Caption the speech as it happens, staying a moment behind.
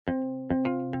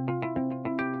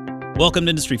Welcome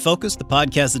to Industry Focus, the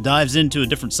podcast that dives into a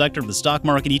different sector of the stock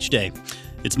market each day.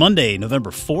 It's Monday, November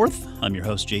 4th. I'm your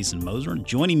host, Jason Moser, and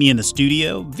joining me in the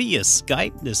studio via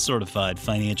Skype is certified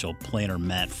financial planner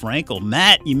Matt Frankel.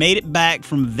 Matt, you made it back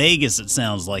from Vegas, it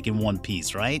sounds like, in one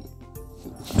piece, right?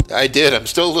 I did. I'm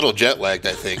still a little jet lagged,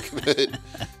 I think.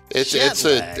 It's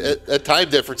a time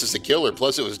difference is a killer.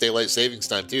 Plus, it was daylight savings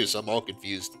time, too, so I'm all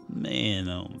confused. Man,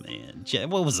 oh man.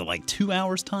 What was it, like 2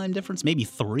 hours time difference? Maybe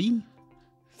 3?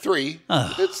 3.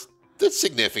 That's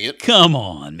significant. Come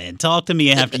on, man. Talk to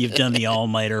me after you've done the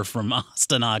all-nighter from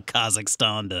Astana,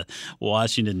 Kazakhstan to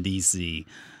Washington, D.C.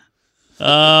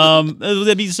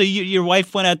 So your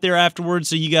wife went out there afterwards,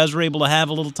 so you guys were able to have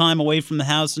a little time away from the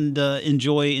house and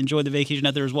enjoy the vacation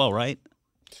out there as well, right?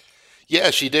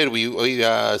 Yeah, she did. We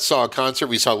saw a concert.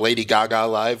 We saw Lady Gaga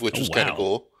live, which was kind of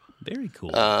cool. Very cool.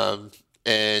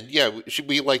 And yeah,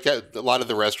 we liked that. A lot of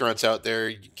the restaurants out there,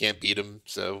 you can't beat them.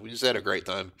 So we just had a great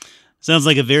time. Sounds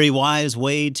like a very wise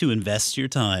way to invest your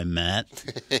time, Matt.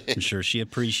 I'm sure she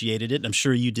appreciated it. I'm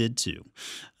sure you did too.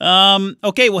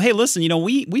 Okay, well, hey, listen,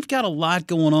 we've got a lot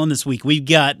going on this week. We've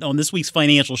got, on this week's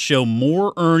financial show,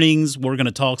 more earnings. We're going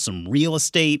to talk some real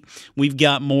estate. We've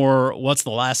got more what's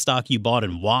the last stock you bought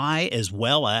and why, as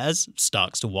well as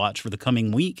stocks to watch for the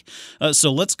coming week.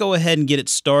 So let's go ahead and get it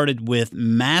started with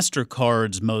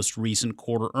MasterCard's most recent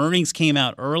quarter. Earnings came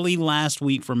out early last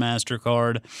week for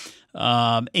MasterCard.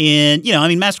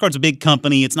 MasterCard's a big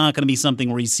company. It's not going to be something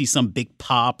where you see some big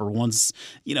pop or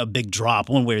big drop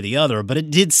one way or the other. But it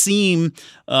did seem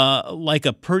like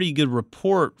a pretty good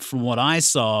report from what I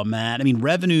saw, Matt. I mean,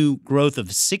 revenue growth of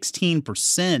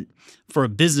 16% for a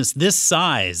business this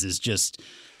size is just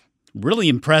really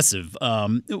impressive.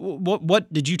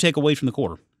 What did you take away from the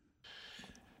quarter?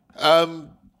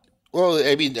 Well,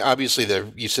 I mean, obviously,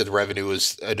 you said the revenue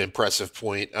was an impressive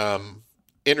point.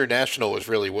 International was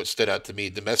really what stood out to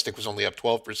me. Domestic was only up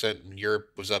 12%, and Europe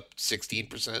was up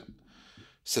 16%.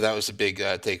 So that was a big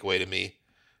takeaway to me.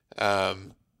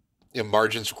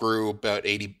 Margins grew about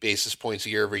 80 basis points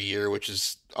year over year, which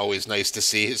is always nice to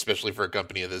see, especially for a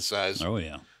company of this size. Oh,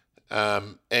 yeah.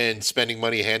 And spending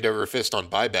money hand over fist on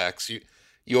buybacks.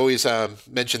 You always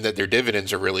mention that their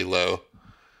dividends are really low,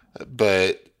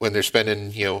 but when they're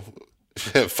spending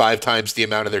 5 times the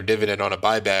amount of their dividend on a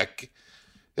buyback,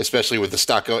 especially with the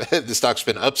stock's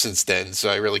been up since then, so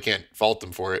I really can't fault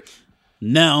them for it.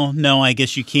 No, I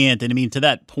guess you can't. And I mean, to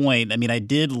that point, I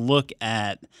did look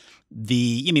at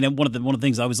one of the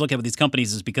things I always look at with these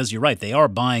companies is because you're right, they are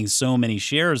buying so many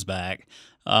shares back.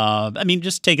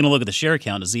 Just taking a look at the share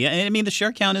count the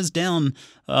share count is down.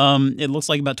 It looks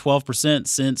like about 12%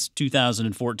 since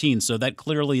 2014. So that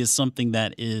clearly is something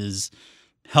that is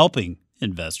helping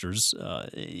investors.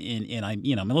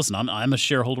 Listen, I'm a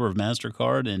shareholder of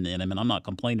MasterCard, and I'm not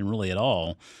complaining really at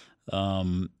all.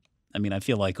 I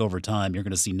feel like over time you're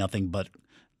going to see nothing but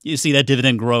you see that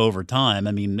dividend grow over time.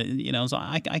 So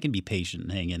I can be patient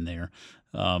and hang in there.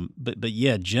 But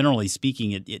yeah, generally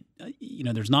speaking, it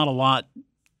there's not a lot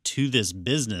to this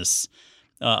business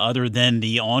other than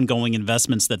the ongoing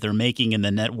investments that they're making in the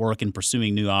network and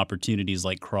pursuing new opportunities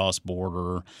like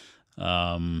cross-border.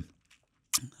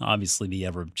 Obviously, the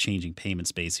ever-changing payment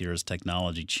space here as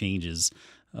technology changes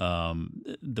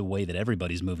the way that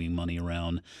everybody's moving money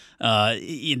around.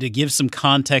 To give some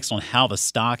context on how the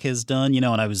stock has done, and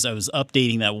I was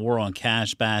updating that War on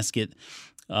Cash Basket.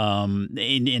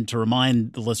 And to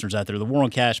remind the listeners out there, the War on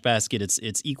Cash Basket,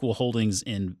 it's equal holdings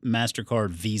in MasterCard,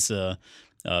 Visa,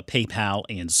 PayPal,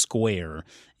 and Square.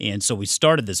 And so we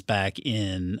started this back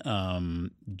in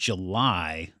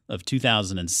July of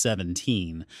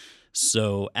 2017.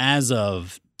 So as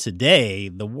of today,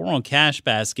 the War on Cash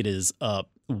Basket is up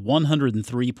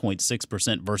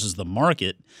 103.6% versus the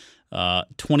market,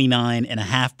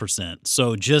 29.5%.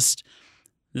 So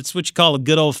that's what you call a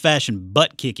good old-fashioned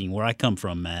butt kicking where I come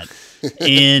from, Matt.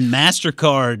 And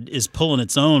MasterCard is pulling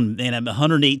its own, and at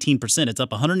 118%. It's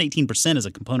up 118% as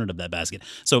a component of that basket.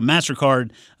 So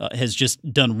MasterCard has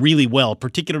just done really well,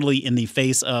 particularly in the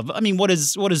face of, what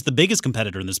is the biggest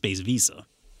competitor in the space, Visa?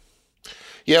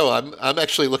 Yeah, well, I'm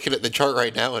actually looking at the chart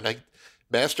right now, and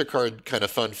MasterCard, kind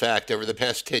of fun fact, over the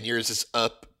past 10 years is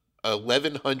up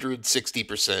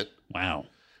 1,160%. Wow.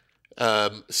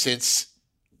 Since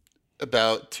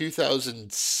about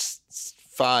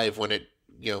 2005 when it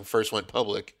first went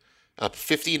public, up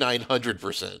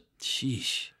 5,900%.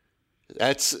 Sheesh.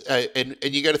 That's and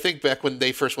you got to think back when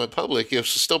they first went public, it was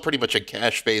still pretty much a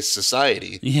cash-based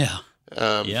society. Yeah.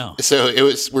 So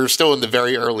we're still in the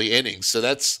very early innings. So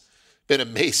that's been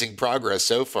amazing progress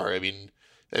so far.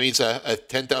 That means a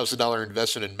 $10,000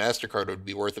 investment in MasterCard would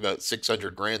be worth about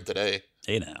 $600,000 today.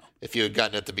 Hey now. if you had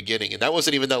gotten at the beginning. And that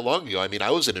wasn't even that long ago. I mean, I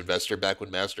was an investor back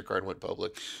when MasterCard went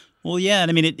public. Well, yeah, and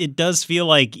I mean, it does feel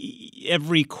like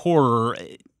every quarter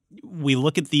we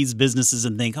look at these businesses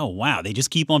and think, oh, wow, they just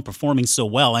keep on performing so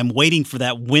well. I'm waiting for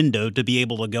that window to be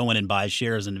able to go in and buy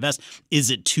shares and invest.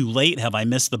 Is it too late? Have I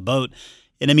missed the boat?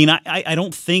 And I mean, I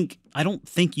don't think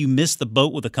you miss the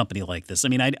boat with a company like this. I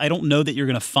mean, I don't know that you're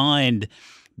going to find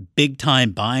big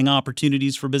time buying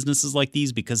opportunities for businesses like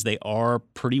these because they are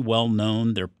pretty well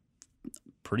known. They're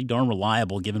pretty darn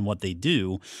reliable given what they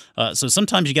do. So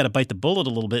sometimes you got to bite the bullet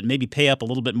a little bit and maybe pay up a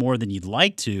little bit more than you'd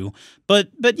like to. But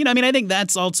you know, I mean, I think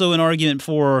that's also an argument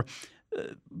for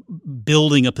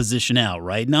building a position out,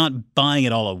 right? Not buying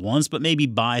it all at once, but maybe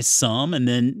buy some and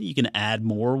then you can add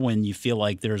more when you feel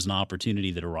like there's an opportunity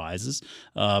that arises.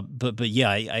 But yeah,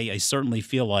 I certainly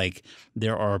feel like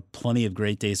there are plenty of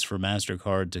great days for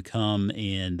MasterCard to come.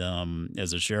 And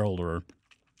as a shareholder,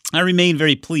 I remain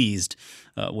very pleased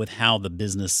with how the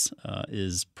business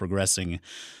is progressing.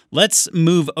 Let's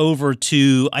move over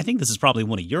to, I think this is probably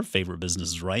one of your favorite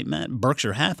businesses, right, Matt?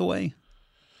 Berkshire Hathaway.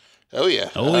 Oh yeah,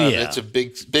 it's a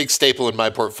big staple in my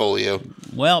portfolio.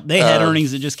 Well, they had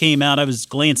earnings that just came out. I was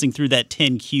glancing through that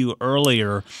 10Q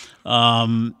earlier.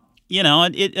 You know,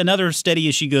 another steady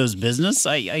as she goes business.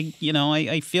 I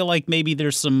feel like maybe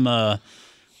there's some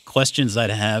questions I'd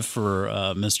have for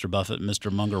Mr. Buffett, Mr.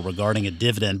 Munger regarding a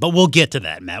dividend, but we'll get to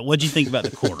that, Matt. What do you think about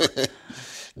the quarter?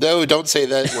 No, don't say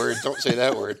that word. Don't say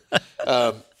that word.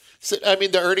 So, I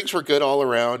mean, the earnings were good all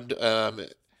around.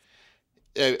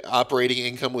 Operating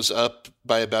income was up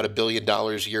by about $1 billion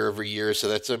year over year. So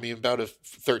that's, I mean, about a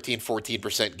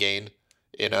 14% gain.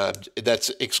 That's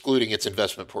excluding its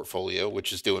investment portfolio,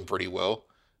 which is doing pretty well.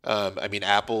 I mean,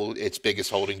 Apple, its biggest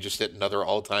holding, just hit another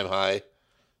all-time high.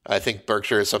 I think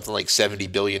Berkshire is something like $70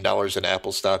 billion in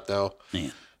Apple stock now.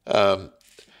 Man.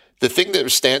 The thing that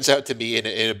stands out to me in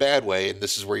a bad way, and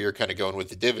this is where you're kind of going with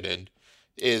the dividend,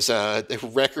 is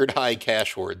the record high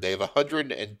cash hoard. They have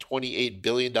 $128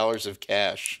 billion of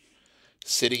cash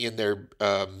sitting in their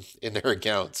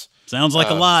accounts. Sounds like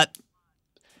a lot.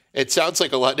 It sounds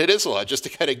like a lot. It is a lot. Just to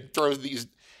kind of throw these.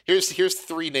 Here's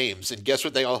three names, and guess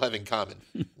what they all have in common?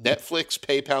 Netflix,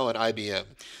 PayPal, and IBM.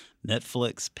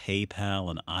 Netflix,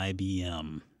 PayPal, and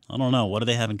IBM. I don't know. What do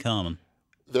they have in common?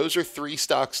 Those are three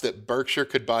stocks that Berkshire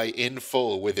could buy in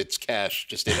full with its cash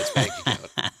just in its bank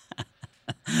account.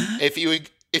 If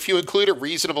you include a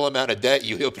reasonable amount of debt,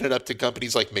 you open it up to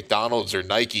companies like McDonald's or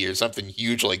Nike or something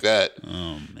huge like that.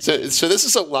 Oh, man. So this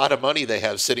is a lot of money they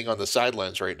have sitting on the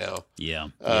sidelines right now. Yeah,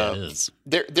 it is.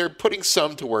 They're putting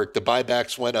some to work. The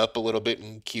buybacks went up a little bit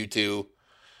in Q2,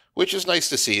 which is nice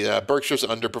to see. Berkshire's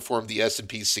underperformed the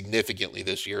S&P significantly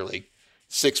this year, like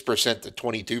 6% to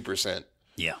 22%.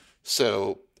 Yeah.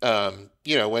 So,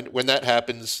 you know, when that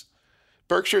happens,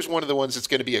 Berkshire's one of the ones that's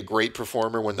going to be a great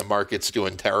performer when the market's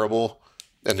doing terrible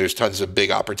and there's tons of big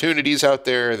opportunities out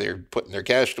there. They're putting their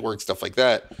cash to work, stuff like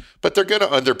that. But they're going to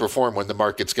underperform when the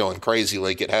market's going crazy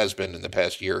like it has been in the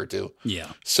past year or two.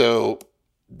 Yeah. So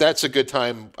that's a good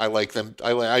time. I like them.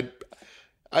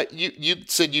 You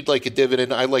said you'd like a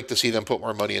dividend. I'd like to see them put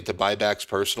more money into buybacks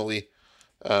personally.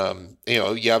 You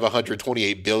know, you have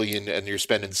 128 billion and you're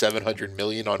spending 700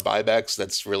 million on buybacks.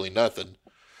 That's really nothing.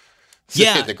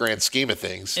 Yeah, in the grand scheme of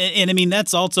things. And I mean,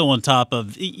 that's also on top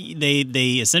of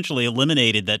they essentially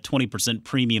eliminated that 20%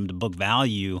 premium to book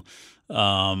value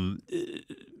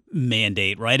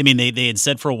mandate, right? I mean, they had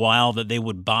said for a while that they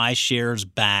would buy shares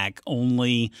back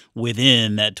only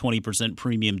within that 20%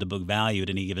 premium to book value at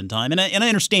any given time. And I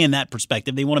understand that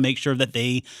perspective. They want to make sure that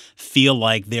they feel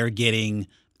like they're getting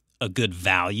a good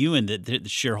value and that the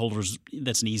shareholders,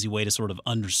 that's an easy way to sort of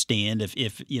understand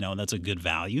if you know, that's a good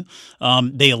value.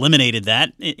 They eliminated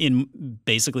that and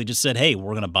basically just said, hey,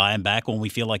 we're going to buy them back when we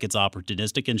feel like it's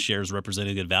opportunistic and shares represent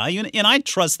a good value. And I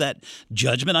trust that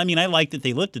judgment. I mean, I like that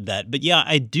they lifted that. But yeah,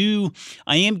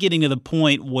 I am getting to the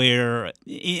point where,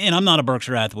 and I'm not a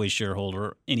Berkshire Hathaway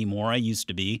shareholder anymore. I used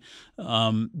to be.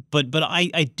 But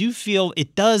I do feel,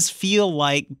 it does feel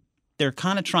like they're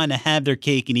kind of trying to have their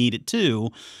cake and eat it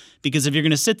too. Because if you're going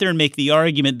to sit there and make the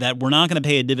argument that we're not going to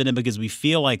pay a dividend because we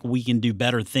feel like we can do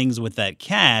better things with that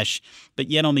cash, but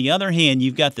yet on the other hand,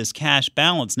 you've got this cash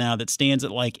balance now that stands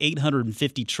at like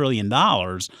 $850 trillion.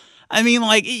 I mean,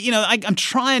 like, you know, I'm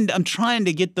trying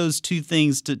to get those two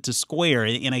things to square,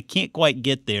 and I can't quite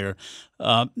get there.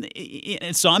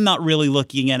 So I'm not really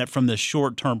looking at it from the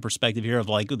short-term perspective here of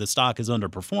like, the stock has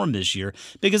underperformed this year,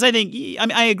 because I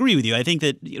agree with you. I think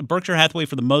that Berkshire Hathaway,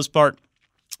 for the most part,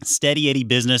 steady Eddie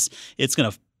business. It's going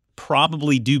to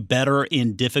probably do better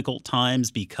in difficult times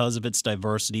because of its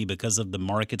diversity, because of the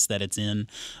markets that it's in.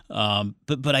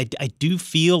 But I do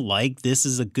feel like this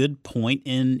is a good point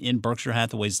in Berkshire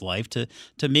Hathaway's life to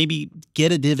maybe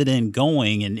get a dividend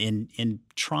going and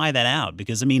try that out,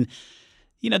 because I mean,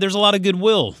 there's a lot of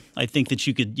goodwill I think that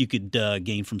you could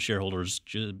gain from shareholders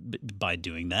by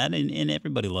doing that, and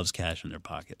everybody loves cash in their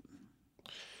pocket.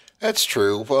 That's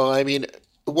true. Well, I mean,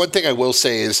 one thing I will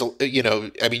say is,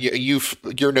 I mean,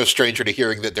 you're no stranger to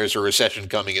hearing that there's a recession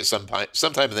coming at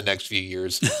sometime in the next few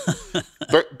years.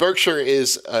 Berkshire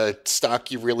is a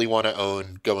stock you really want to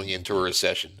own going into a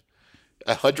recession.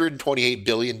 $128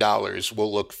 billion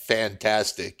will look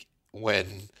fantastic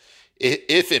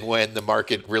if and when the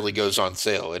market really goes on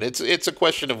sale, and it's a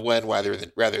question of when rather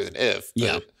than if.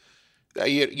 Yeah.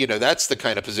 But, that's the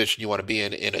kind of position you want to be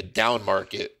in a down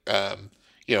market.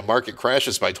 Market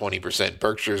crashes by 20%,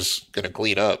 Berkshire's going to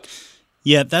clean up.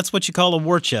 Yeah, that's what you call a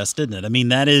war chest, isn't it? I mean,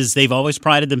 they've always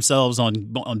prided themselves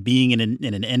on being in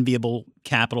an enviable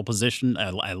capital position.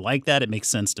 I like that. It makes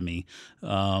sense to me.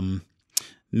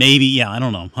 Maybe, yeah, I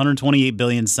don't know. 128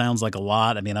 billion sounds like a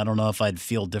lot. I mean, I don't know if I'd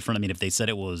feel different. I mean, if they said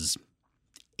it was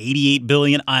 88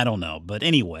 billion, I don't know. But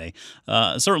anyway,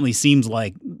 certainly seems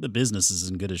like the business is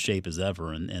in good a shape as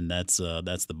ever, and that's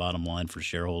the bottom line for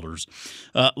shareholders.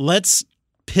 Let's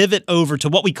pivot over to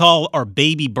what we call our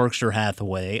baby Berkshire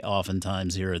Hathaway,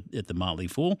 oftentimes here at the Motley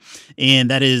Fool, and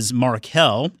that is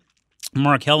Markel.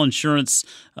 Markel Insurance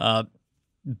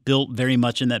built very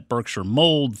much in that Berkshire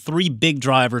mold. Three big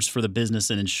drivers for the business: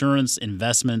 in insurance,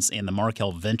 investments, and the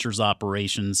Markel Ventures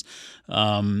operations.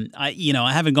 I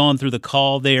haven't gone through the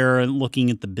call there and looking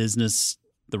at the business,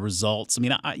 the results. I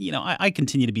mean, I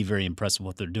continue to be very impressed with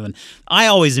what they're doing. I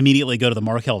always immediately go to the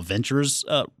Markel Ventures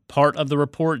part of the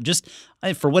report. Just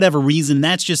for whatever reason,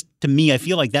 that's just, to me, I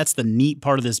feel like that's the neat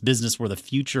part of this business where the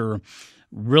future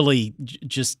really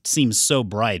just seems so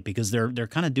bright, because they're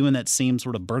kind of doing that same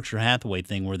sort of Berkshire Hathaway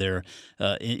thing where they're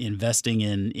investing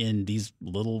in these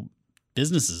little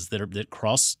businesses that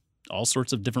cross all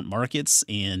sorts of different markets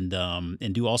and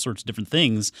do all sorts of different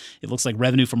things. It looks like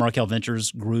revenue for Markel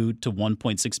Ventures grew to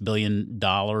 $1.6 billion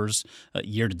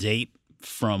year to date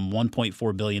from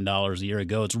 $1.4 billion a year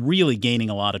ago. It's really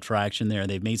gaining a lot of traction there.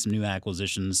 They've made some new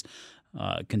acquisitions.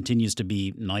 Continues to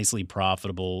be nicely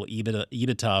profitable.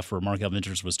 EBITDA for Markel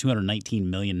Ventures was $219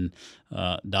 million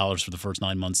for the first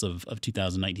 9 months of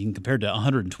 2019, compared to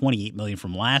 $128 million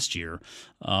from last year.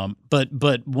 But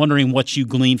wondering what you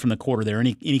gleaned from the quarter there.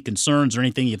 Any concerns or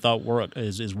anything you thought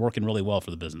is working really well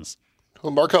for the business?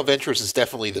 Well, Markel Ventures is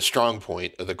definitely the strong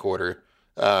point of the quarter.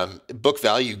 Book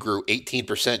value grew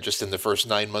 18% just in the first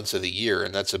 9 months of the year,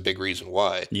 and that's a big reason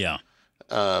why. Yeah.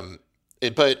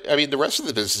 But, I mean, the rest of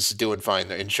the business is doing fine.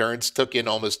 The insurance took in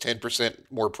almost 10%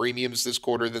 more premiums this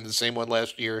quarter than the same one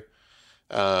last year.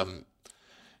 I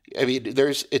mean,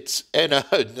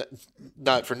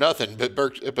 not for nothing,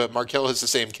 but Markel has the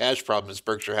same cash problem as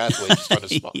Berkshire Hathaway, just on a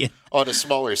Yeah. on a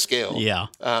smaller scale. Yeah.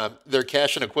 Their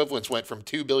cash and equivalents went from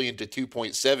 $2 billion to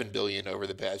 $2.7 billion over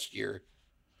the past year.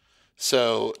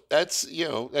 So that's,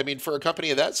 I mean, for a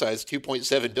company of that size,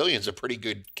 $2.7 billion is a pretty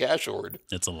good cash hoard.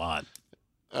 It's a lot.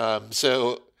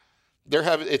 So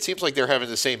it seems like they're having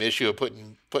the same issue of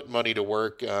putting money to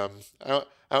work. I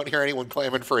don't hear anyone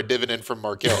clamoring for a dividend from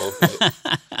Markel.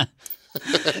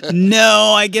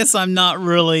 No, I guess I'm not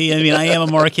really. I mean, I am a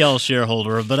Markel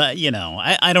shareholder, but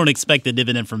I don't expect a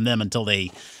dividend from them until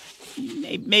they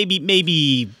maybe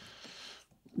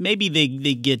they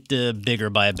get bigger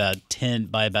by about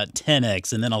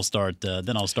 10x, and then I'll start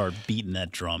beating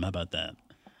that drum. How about that?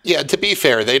 Yeah, to be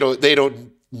fair, they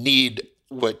don't need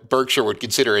what Berkshire would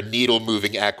consider a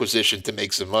needle-moving acquisition to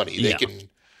make some money. They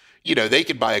they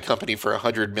could buy a company for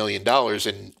 $100 million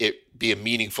and it be a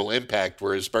meaningful impact,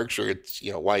 whereas Berkshire, it's,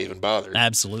 why even bother?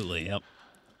 Absolutely, yep.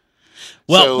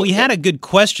 Well, we had a good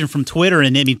question from Twitter,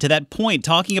 and I mean, to that point,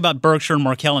 talking about Berkshire and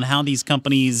Markel and how these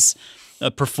companies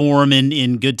perform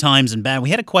in good times and bad. We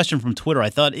had a question from Twitter. I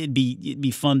thought it'd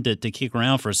be fun to kick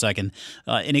around for a second,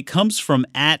 and it comes from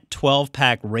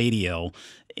 @12pack Radio.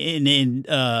 And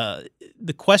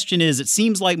the question is, it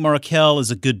seems like Markel is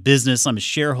a good business. I'm a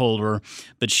shareholder,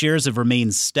 but shares have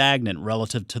remained stagnant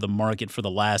relative to the market for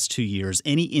the last 2 years.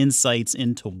 Any insights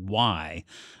into why?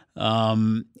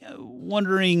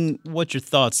 Wondering what your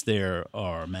thoughts there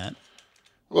are, Matt.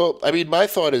 Well, I mean, my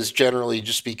thought is generally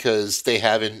just because they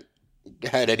haven't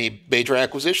had any major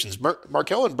acquisitions.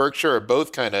 Markel and Berkshire are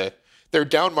both they're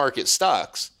down market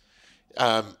stocks.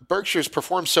 Berkshire's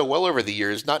performed so well over the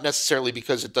years, not necessarily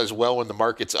because it does well when the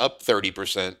market's up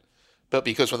 30%, but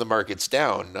because when the market's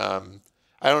down.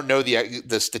 I don't know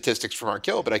the statistics for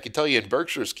Markel, but I can tell you in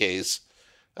Berkshire's case,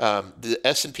 The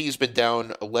S&P has been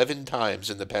down 11 times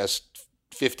in the past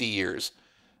 50 years.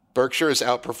 Berkshire has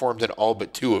outperformed in all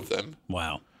but 2 of them.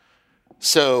 Wow.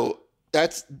 So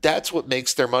that's what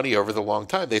makes their money over the long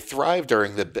time. They thrive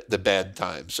during the bad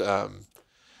times.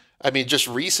 I mean, just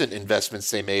recent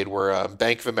investments they made were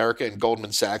Bank of America and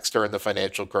Goldman Sachs during the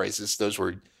financial crisis. Those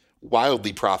were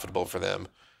wildly profitable for them.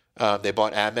 They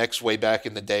bought Amex way back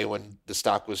in the day when the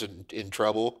stock was in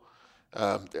trouble.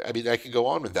 I mean, I could go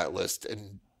on with that list.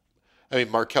 And I mean,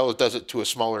 Markel does it to a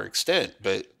smaller extent,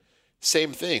 but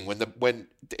same thing. When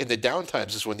in the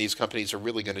downtimes is when these companies are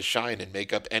really going to shine and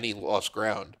make up any lost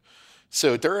ground.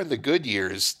 So during the good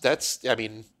years, I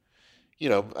mean,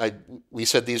 we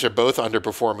said these are both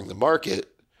underperforming the market,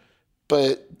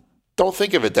 but don't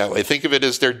think of it that way. Think of it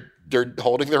as they're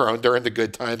holding their own during the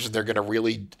good times, and they're going to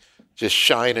really just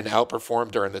shine and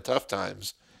outperform during the tough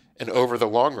times. And over the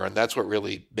long run, that's what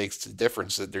really makes the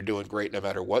difference, that they're doing great no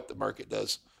matter what the market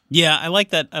does. Yeah, I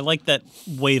like that. I like that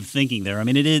way of thinking there. I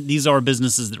mean, these are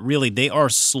businesses that really, they are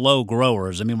slow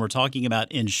growers. I mean, we're talking about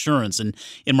insurance, and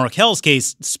in Markel's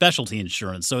case, specialty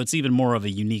insurance. So it's even more of a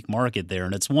unique market there,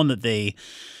 and it's one that they're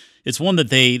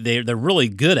really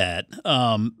good at.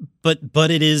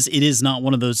 But it is not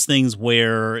one of those things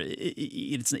where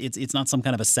it's not some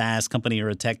kind of a SaaS company or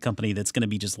a tech company that's going to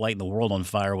be just lighting the world on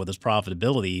fire with its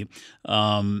profitability.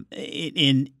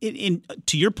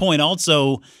 To your point,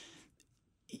 also,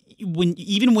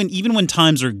 even when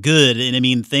times are good, and I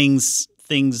mean things,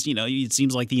 it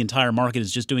seems like the entire market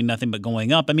is just doing nothing but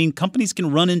going up. I mean, companies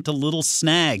can run into little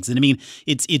snags, and I mean,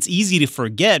 it's easy to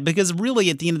forget, because really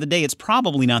at the end of the day, it's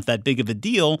probably not that big of a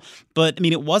deal. But I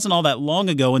mean, it wasn't all that long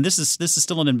ago, and this is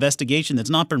still an investigation that's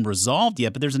not been resolved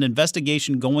yet. But there's an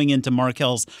investigation going into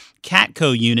Markel's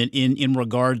Catco unit in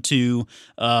regard to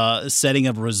setting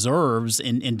of reserves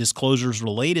and disclosures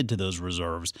related to those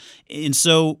reserves, and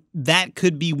so that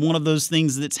could be one of those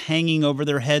things that's hanging over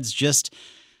their heads just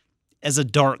as a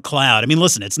dark cloud. I mean,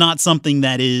 listen, it's not something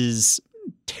that is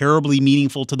terribly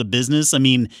meaningful to the business. I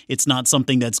mean, it's not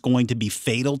something that's going to be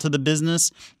fatal to the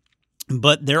business.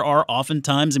 But there are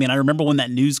oftentimes, I mean, I remember when that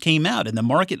news came out, and the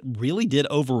market really did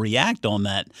overreact on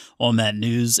that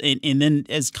news. And then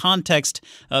as context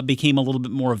became a little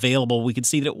bit more available, we could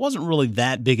see that it wasn't really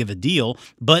that big of a deal,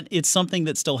 but it's something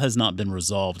that still has not been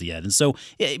resolved yet. And so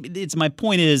my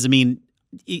point is, I mean,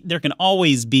 there can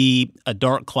always be a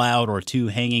dark cloud or two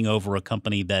hanging over a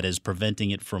company that is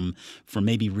preventing it from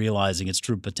maybe realizing its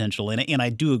true potential. And I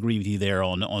do agree with you there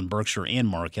on Berkshire and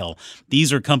Markel.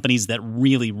 These are companies that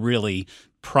really, really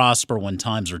prosper when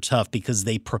times are tough because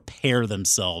they prepare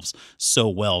themselves so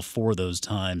well for those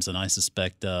times. And I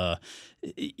suspect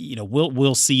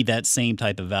we'll see that same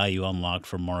type of value unlocked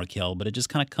from Markel, but it just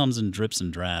kind of comes in drips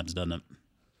and drabs, doesn't it?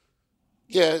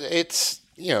 Yeah, it's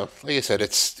like I said,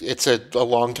 it's a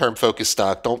long-term focused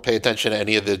stock. Don't pay attention to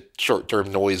any of the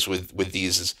short-term noise with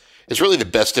these. It's really the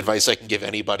best advice I can give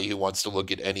anybody who wants to look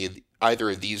at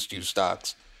either of these 2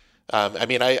 stocks. I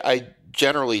mean, I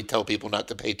generally tell people not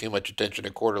to pay too much attention to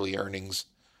quarterly earnings,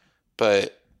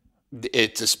 but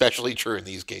it's especially true in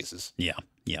these cases. Yeah.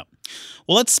 Yeah.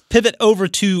 Well, let's pivot over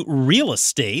to real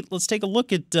estate. Let's take a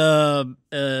look at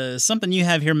something you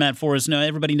have here, Matt, for us. Now,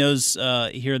 everybody knows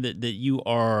here that you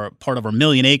are part of our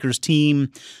Million Acres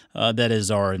team. That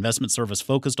is our investment service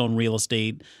focused on real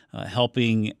estate,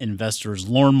 helping investors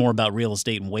learn more about real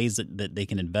estate and ways that they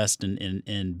can invest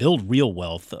and build real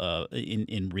wealth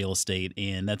in real estate.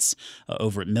 And that's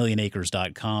over at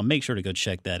millionacres.com. Make sure to go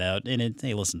check that out. And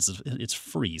hey, listen, it's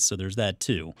free, so there's that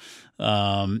too.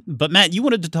 But Matt, you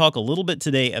wanted to talk a little bit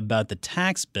today about the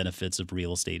tax benefits of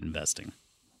real estate investing.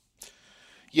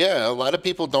 Yeah, a lot of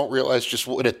people don't realize just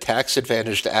what a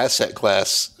tax-advantaged asset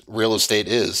class real estate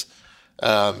is.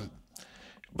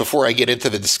 Before I get into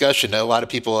the discussion, a lot of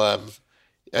people,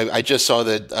 I just saw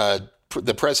that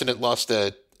the president lost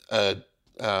a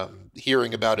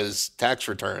hearing about his tax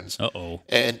returns. Uh-oh.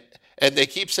 And they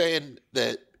keep saying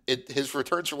that his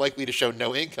returns are likely to show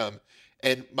no income.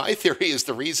 And my theory is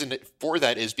the reason for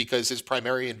that is because his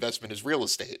primary investment is real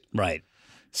estate. Right.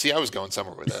 See, I was going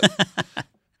somewhere with that.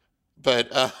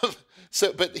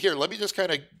 But here, let me just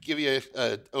kind of give you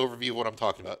an overview of what I'm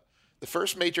talking about. The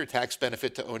first major tax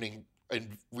benefit to owning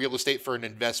real estate for an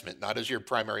investment, not as your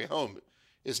primary home,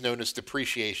 is known as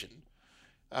depreciation.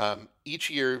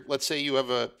 Each year, let's say you have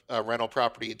a rental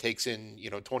property, it takes in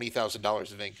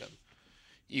 $20,000 of income.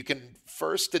 You can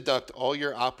first deduct all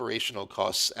your operational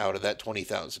costs out of that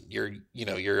 $20,000.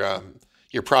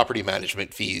 Your property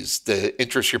management fees, the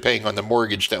interest you're paying on the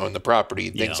mortgage to own the property,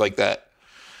 things like that.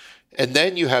 And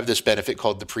then you have this benefit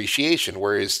called depreciation,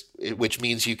 which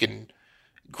means you can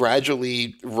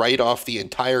gradually write off the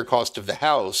entire cost of the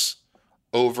house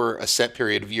over a set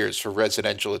period of years. For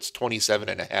residential, it's 27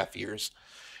 and a half years.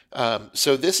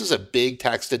 So this is a big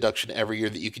tax deduction every year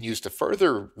that you can use to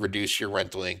further reduce your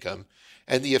rental income.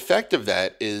 And the effect of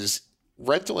that is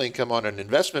rental income on an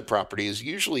investment property is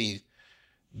usually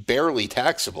barely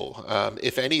taxable.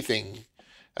 If anything,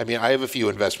 I mean, I have a few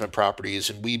investment properties,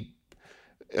 and we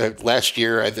last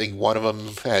year, I think one of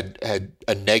them had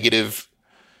a negative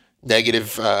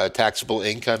taxable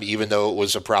income, even though it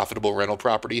was a profitable rental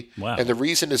property. Wow. And the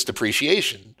reason is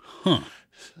depreciation. Huh.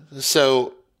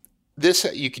 So this,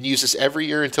 you can use this every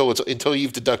year until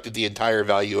you've deducted the entire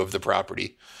value of the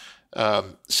property.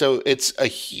 So it's a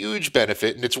huge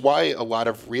benefit, and it's why a lot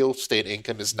of real estate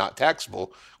income is not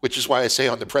taxable, which is why I say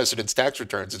on the president's tax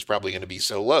returns it's probably going to be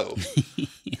so low,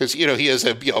 because he has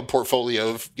a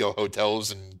portfolio of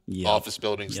hotels and office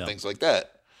buildings and things like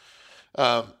that.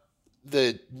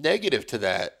 The negative to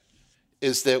that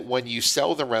is that when you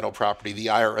sell the rental property, the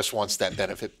IRS wants that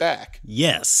benefit back.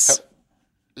 Yes.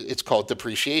 It's called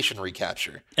depreciation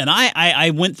recapture. And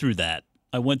I went through that.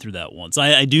 I went through that once.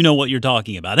 I do know what you're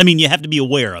talking about. I mean, you have to be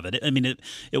aware of it. I mean,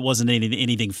 it wasn't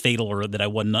anything fatal, or that I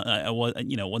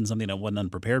wasn't something I wasn't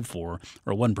unprepared for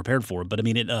or wasn't prepared for. But I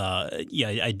mean,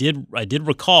 I did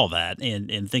recall that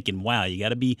and thinking, wow, you got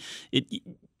to be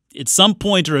at some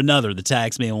point or another, the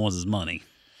tax man wants his money.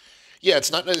 Yeah,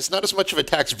 it's not as much of a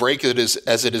tax break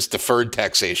as it is deferred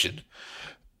taxation.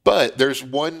 But there's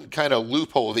one kind of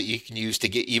loophole that you can use to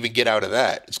get out of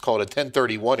that. It's called a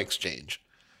 1031 exchange.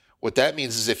 What that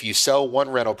means is if you sell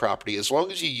one rental property, as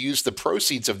long as you use the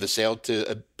proceeds of the sale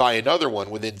to buy another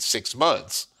one within 6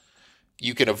 months,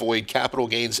 you can avoid capital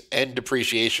gains and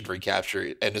depreciation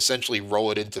recapture and essentially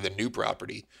roll it into the new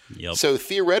property. Yep. So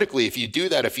theoretically, if you do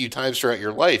that a few times throughout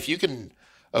your life, you can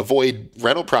avoid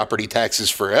rental property taxes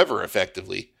forever,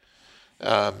 effectively.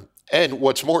 And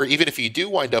what's more, even if you do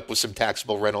wind up with some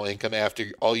taxable rental income after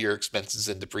all your expenses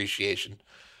and depreciation,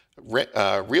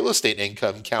 real estate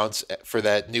income counts for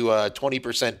that new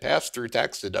 20% pass-through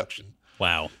tax deduction.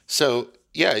 Wow. So,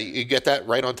 yeah, you get that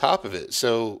right on top of it.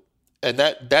 So, and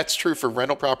that's true for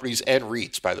rental properties and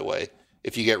REITs, by the way.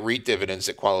 If you get REIT dividends,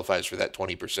 it qualifies for that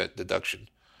 20% deduction.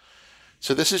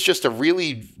 So this is just a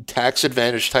really tax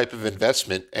advantage type of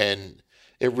investment, and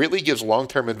it really gives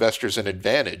long-term investors an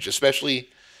advantage, especially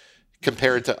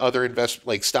compared to other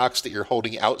like stocks that you're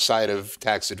holding outside of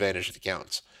tax advantaged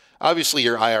accounts. Obviously,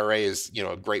 your IRA is,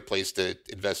 a great place to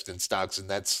invest in stocks, and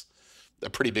that's a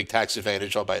pretty big tax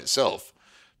advantage all by itself.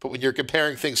 But when you're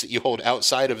comparing things that you hold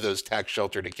outside of those tax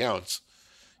sheltered accounts,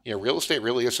 real estate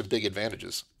really has some big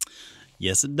advantages.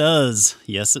 Yes, it does.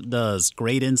 Yes, it does.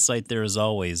 Great insight there as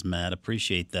always, Matt.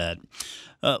 Appreciate that.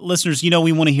 Listeners,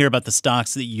 we want to hear about the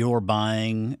stocks that you're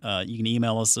buying. You can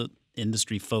email us at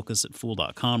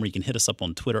industryfocus@fool.com, or you can hit us up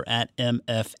on Twitter at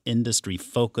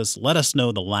MFIndustryFocus. Let us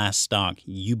know the last stock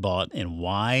you bought and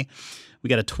why. We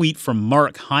got a tweet from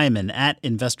Mark Hyman at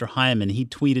Investor Hyman. He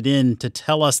tweeted in to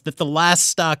tell us that the last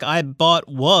stock I bought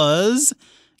was,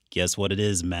 guess what it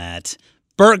is, Matt?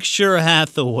 Berkshire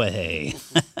Hathaway.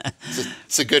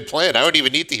 It's a good plan. I don't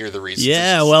even need to hear the reasons.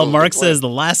 Yeah, well, Mark says the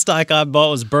last stock I bought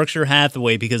was Berkshire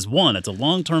Hathaway because, one, it's a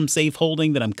long-term safe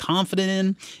holding that I'm confident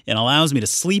in and allows me to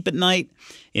sleep at night.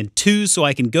 And two, so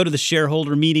I can go to the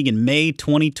shareholder meeting in May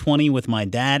 2020 with my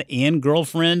dad and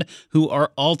girlfriend, who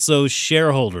are also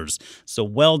shareholders. So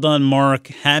well done, Mark.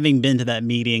 Having been to that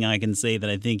meeting, I can say that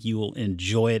I think you will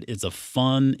enjoy it. It's a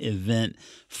fun event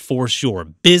for sure.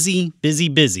 Busy,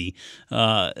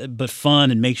 but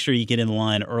fun, and make sure you get in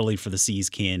line early for the See's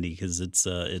candy because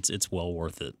it's well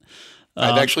worth it.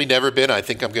 I've actually never been. I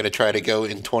think I'm going to try to go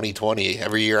in 2020.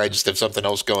 Every year I just have something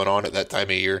else going on at that time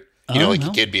of year. A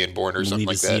kid being born or something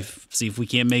like that. See if we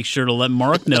can't make sure to let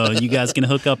Mark know. You guys can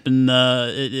hook up in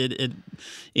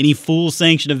any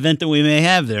Fool-sanctioned event that we may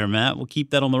have there, Matt. We'll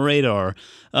keep that on the radar.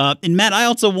 And, Matt, I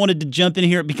also wanted to jump in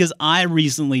here because I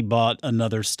recently bought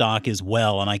another stock as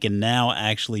well, and I can now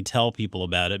actually tell people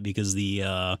about it because the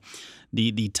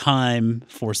time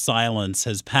for silence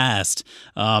has passed.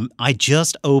 I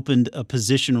just opened a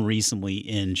position recently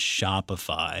in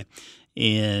Shopify.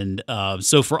 And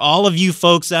so for all of you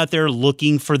folks out there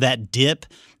looking for that dip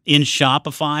in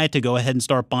Shopify to go ahead and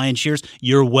start buying shares,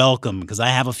 you're welcome because I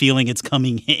have a feeling it's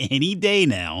coming any day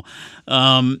now.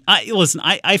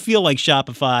 I feel like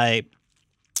Shopify,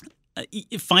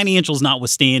 financials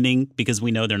notwithstanding, because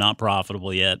we know they're not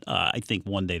profitable yet. I think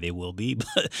one day they will be.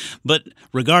 But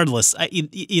regardless,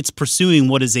 it's pursuing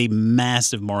what is a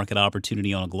massive market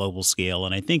opportunity on a global scale.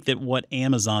 And I think that what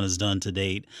Amazon has done to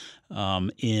date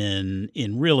in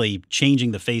really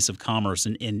changing the face of commerce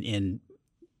and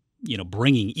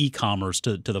bringing e-commerce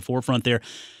to the forefront there.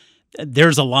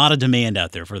 There's a lot of demand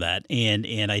out there for that,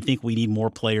 and I think we need more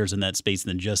players in that space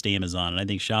than just Amazon. And I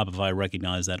think Shopify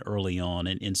recognized that early on,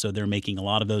 and so they're making a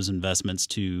lot of those investments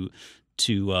to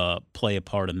play a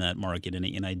part in that market.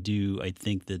 And I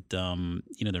think that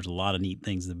there's a lot of neat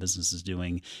things the business is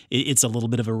doing. It's a little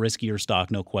bit of a riskier stock,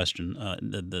 no question.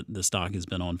 The stock has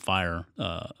been on fire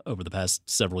over the past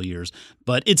several years,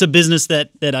 but it's a business that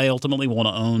I ultimately want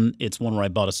to own. It's one where I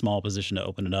bought a small position to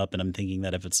open it up, and I'm thinking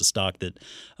that if it's a stock that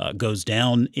goes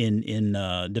down in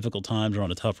difficult times or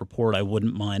on a tough report, I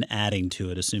wouldn't mind adding to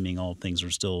it, assuming all things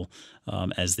are still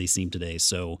as they seem today.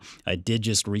 So I did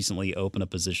just recently open a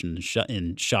position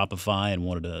in Shopify and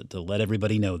wanted to let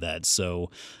everybody know that. So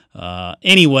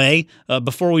anyway,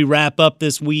 before we wrap up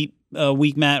this week,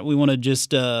 Matt, we want to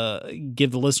just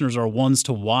give the listeners our ones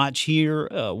to watch here.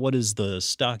 What is the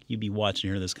stock you'd be watching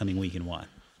here this coming week and why?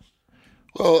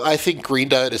 Well, I think Green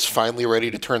Dot is finally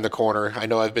ready to turn the corner. I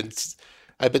know I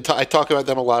talk about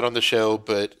them a lot on the show,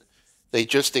 but they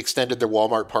just extended their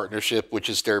Walmart partnership, which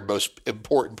is their most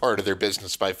important part of their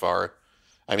business by far.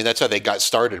 I mean, that's how they got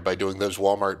started, by doing those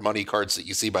Walmart money cards that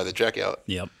you see by the checkout.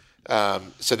 Yep.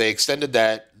 So they extended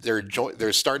that.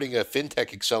 They're starting a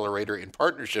fintech accelerator in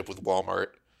partnership with Walmart,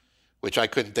 which I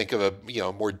couldn't think of a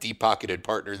more deep-pocketed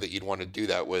partner that you'd want to do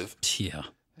that with. Yeah.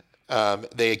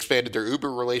 They expanded their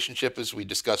Uber relationship, as we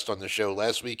discussed on the show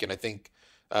last week, and I think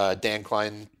Dan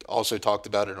Klein also talked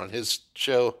about it on his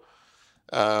show.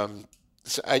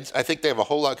 So I think they have a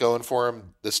whole lot going for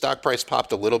them. The stock price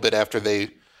popped a little bit after they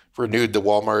renewed the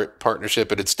Walmart partnership,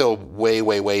 but it's still way,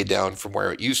 way, way down from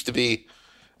where it used to be.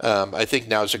 I think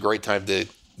now is a great time to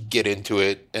get into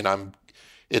it, and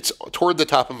it's toward the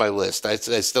top of my list. I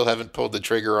still haven't pulled the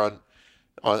trigger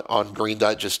on Green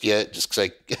Dot just yet, just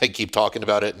because I keep talking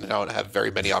about it and I don't have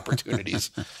very many opportunities.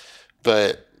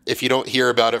 But if you don't hear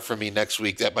about it from me next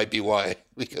week, that might be why,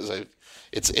 because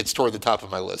it's toward the top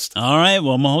of my list. All right,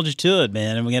 well, I'm gonna hold you to it,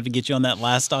 man, and we have to get you on that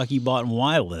last stock you bought and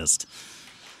why list.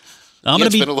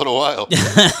 It's been a little while.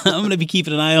 I'm going to be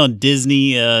keeping an eye on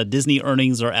Disney. Disney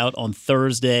earnings are out on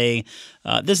Thursday.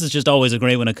 This is just always a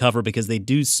great one to cover because they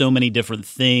do so many different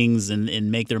things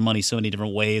and make their money so many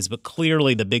different ways. But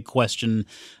clearly, the big questions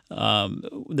are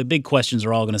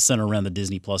all going to center around the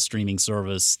Disney Plus streaming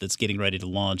service that's getting ready to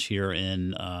launch here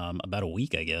in about a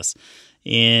week, I guess.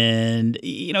 And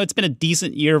it's been a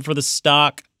decent year for the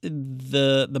stock.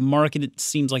 The market, it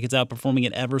seems like it's outperforming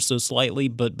it ever so slightly,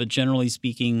 but generally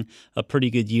speaking, a pretty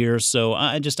good year. So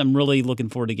I'm really looking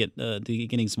forward to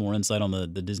getting some more insight on the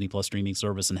Disney Plus streaming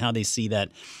service and how they see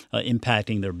that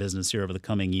impacting their business here over the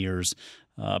coming years.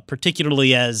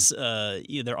 Particularly as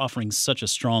they're offering such a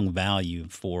strong value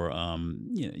for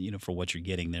for what you're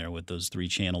getting there with those 3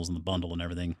 channels and the bundle and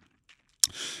everything.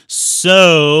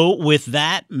 So with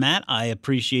that, Matt, I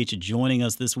appreciate you joining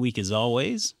us this week as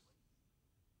always.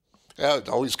 Yeah, it's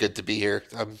always good to be here.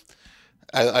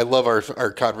 I love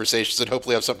our conversations, and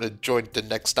hopefully I have something to join the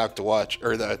next stock to watch,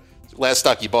 or the last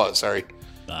stock you bought, sorry.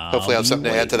 Hopefully I have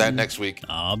something to add to that next week.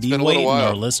 I'll be waiting.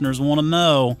 Our listeners want to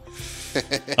know.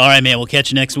 All right, man, we'll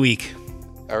catch you next week.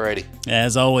 Alrighty.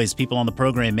 As always, people on the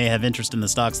program may have interest in the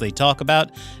stocks they talk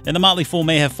about, and the Motley Fool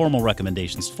may have formal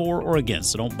recommendations for or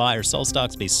against, so don't buy or sell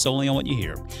stocks based solely on what you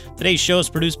hear. Today's show is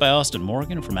produced by Austin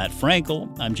Morgan. For Matt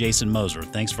Frankel, I'm Jason Moser.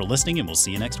 Thanks for listening, and we'll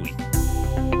see you next week.